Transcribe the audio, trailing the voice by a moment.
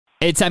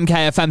It's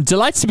MKFM.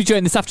 Delighted to be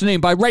joined this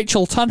afternoon by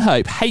Rachel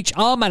Tudhope,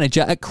 HR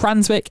Manager at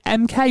Cranswick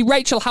MK.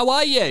 Rachel, how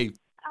are you?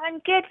 I'm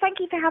good.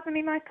 Thank you for having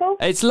me, Michael.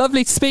 It's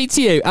lovely to speak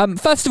to you.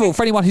 First of all,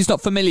 for anyone who's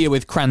not familiar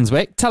with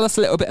Cranswick, tell us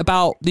a little bit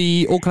about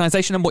the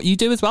organisation and what you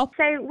do as well.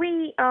 So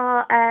we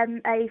are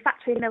a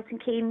factory in Milton,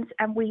 Keynes,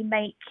 and we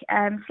make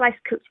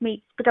sliced cooked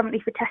meats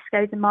predominantly for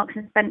Tesco's and Marks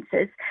and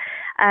Spencer's.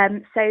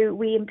 So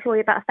we employ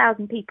about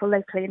 1,000 people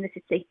locally in the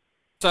city.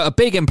 So a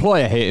big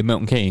employer here in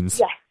Milton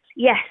Keynes.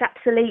 Yes,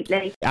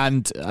 absolutely.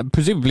 And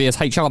presumably as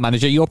HR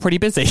Manager, you're pretty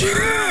busy.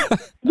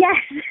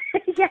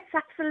 Yes,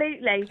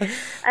 absolutely.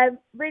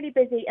 Really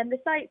busy, and the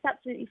site's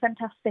absolutely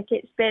fantastic.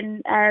 It's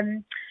been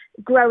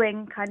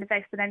growing kind of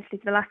exponentially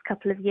for the last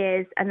couple of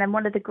years, and then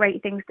one of the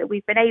great things that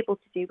we've been able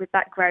to do with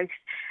that growth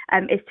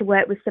is to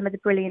work with some of the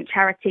brilliant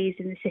charities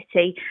in the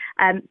city,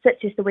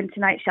 such as the Winter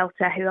Night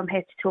Shelter, who I'm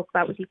here to talk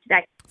about with you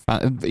today.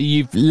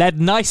 You've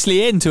led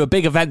nicely into a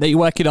big event that you're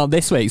working on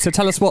this week, so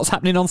tell us what's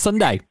happening on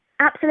Sunday.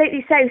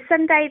 Absolutely. So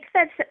Sunday, the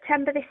 3rd of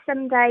September, this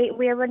Sunday,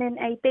 we are running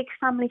a big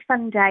family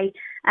fun day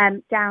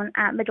down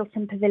at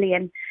Middleton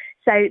Pavilion.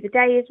 So the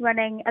day is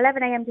running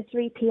 11 a.m. to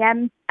 3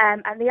 p.m.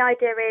 And the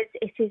idea is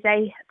it is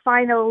a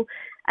final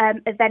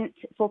event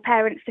for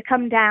parents to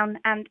come down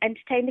and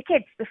entertain the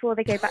kids before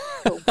they go back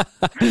to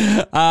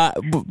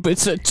school. But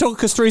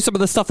talk us through some of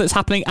the stuff that's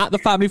happening at the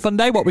family fun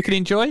day, what we can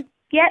enjoy.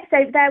 Yeah, so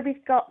there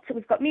we've got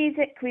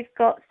music, we've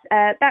got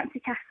bouncy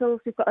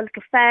castles, we've got a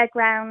little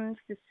fairground,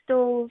 there's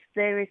stalls,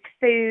 there is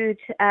food,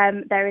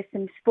 there is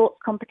some sports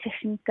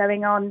competitions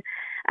going on.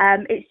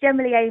 It's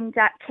generally aimed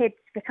at kids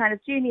for kind of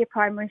junior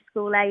primary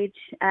school age,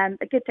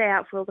 a good day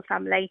out for all the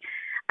family.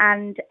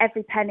 And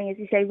every penny, as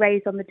you say,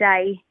 raised on the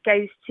day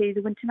goes to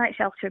the Winter Night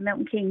Shelter in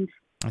Milton Keynes.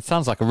 It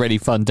sounds like a really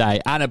fun day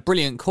and a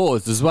brilliant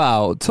cause as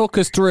well. Talk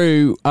us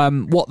through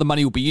what the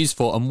money will be used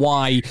for and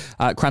why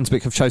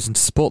Cranswick have chosen to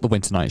support the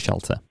Winter Night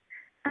Shelter.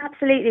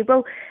 Absolutely.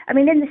 Well, I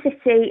mean, in the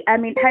city,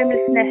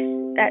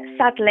 homelessness,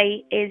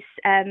 sadly, is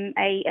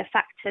a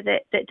factor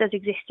that does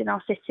exist in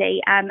our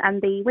city.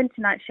 And the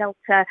Winter Night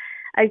Shelter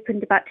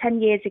opened about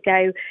 10 years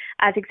ago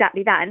as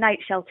exactly that, a night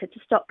shelter to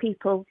stop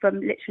people from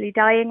literally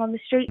dying on the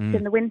streets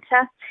in the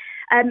winter.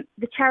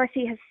 The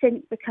charity has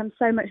since become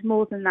so much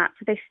more than that.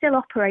 So they still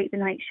operate the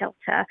night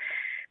shelter.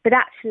 But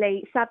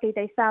actually, sadly,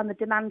 they found the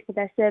demand for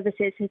their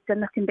services has done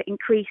nothing but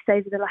increase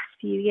over the last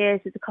few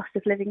years with the cost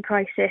of living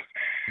crisis.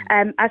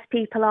 As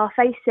people are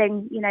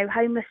facing,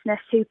 homelessness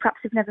who perhaps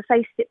have never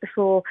faced it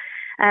before,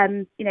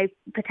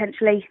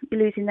 potentially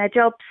losing their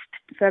jobs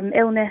from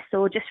illness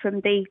or just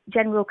from the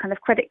general kind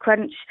of credit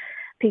crunch.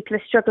 People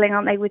are struggling,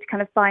 aren't they, with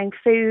kind of buying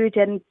food.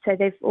 And so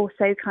they've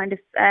also kind of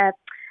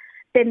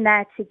been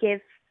there to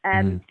give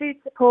food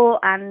support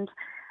and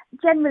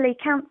generally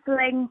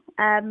counselling,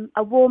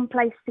 a warm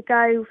place to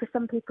go for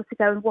some people to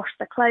go and wash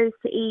their clothes,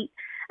 to eat,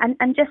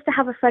 and just to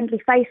have a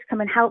friendly face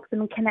come and help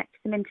them and connect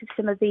them into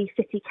some of the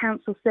city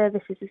council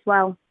services as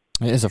well.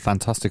 It is a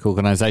fantastic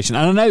organisation.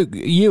 And I know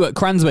you at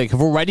Cranswick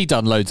have already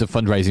done loads of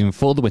fundraising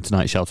for the Winter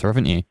Night Shelter,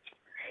 haven't you?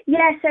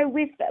 Yeah, so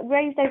we've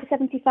raised over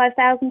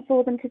 75,000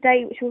 for them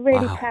today, which we're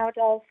really proud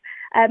of.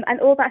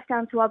 And all that's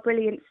down to our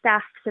brilliant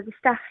staff. So the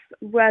staff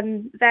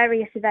run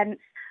various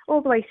events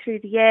all the way through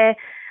the year.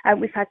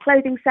 We've had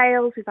clothing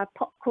sales, we've had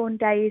popcorn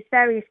days,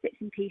 various bits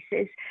and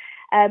pieces.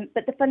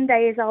 But the fun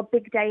day is our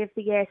big day of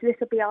the year. So this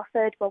will be our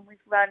 3rd one we've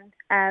run.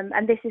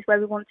 And this is where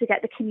we want to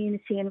get the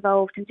community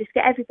involved and just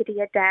get everybody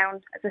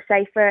down, as I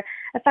say, for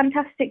a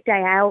fantastic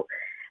day out.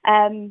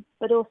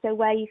 But also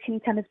where you can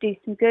kind of do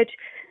some good.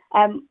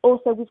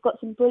 Also, we've got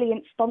some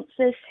brilliant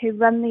sponsors who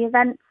run the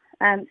event.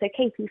 So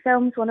KP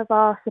Films, one of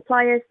our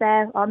suppliers,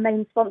 they're our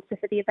main sponsor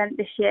for the event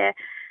this year.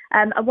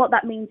 And what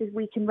that means is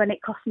we can run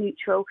it cost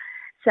neutral.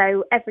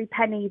 So every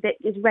penny that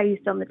is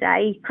raised on the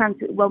day,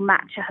 Cranswick will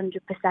match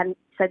 100%.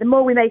 So the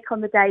more we make on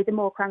the day, the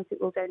more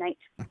Cranswick will donate.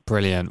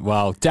 Brilliant.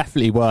 Well,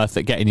 definitely worth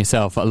it getting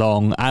yourself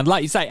along. And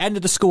like you say, end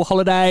of the school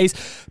holidays,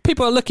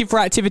 people are looking for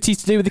activities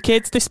to do with the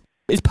kids. This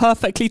is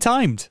perfectly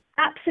timed.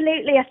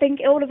 Absolutely. I think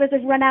all of us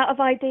have run out of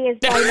ideas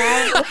by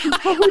now. Looking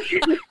forward to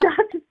the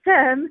start of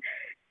term.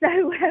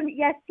 So,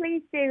 yes,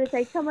 please do.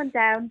 Say, come on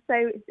down.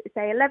 So,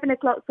 say 11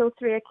 o'clock till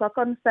 3 o'clock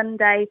on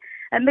Sunday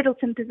at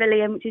Middleton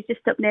Pavilion, which is just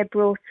up near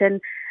Broughton.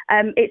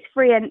 It's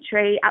free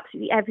entry.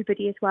 Absolutely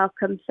everybody is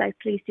welcome. So,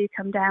 please do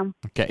come down.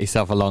 Get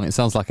yourself along. It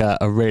sounds like a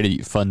really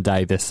fun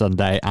day this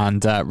Sunday.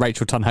 And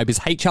Rachel Tudhope is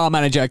HR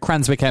Manager at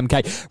Cranswick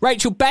MK.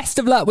 Rachel, best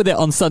of luck with it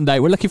on Sunday.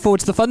 We're looking forward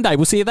to the fun day.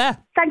 We'll see you there.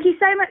 Thank you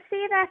so much. See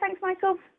you there. Thanks, Michael.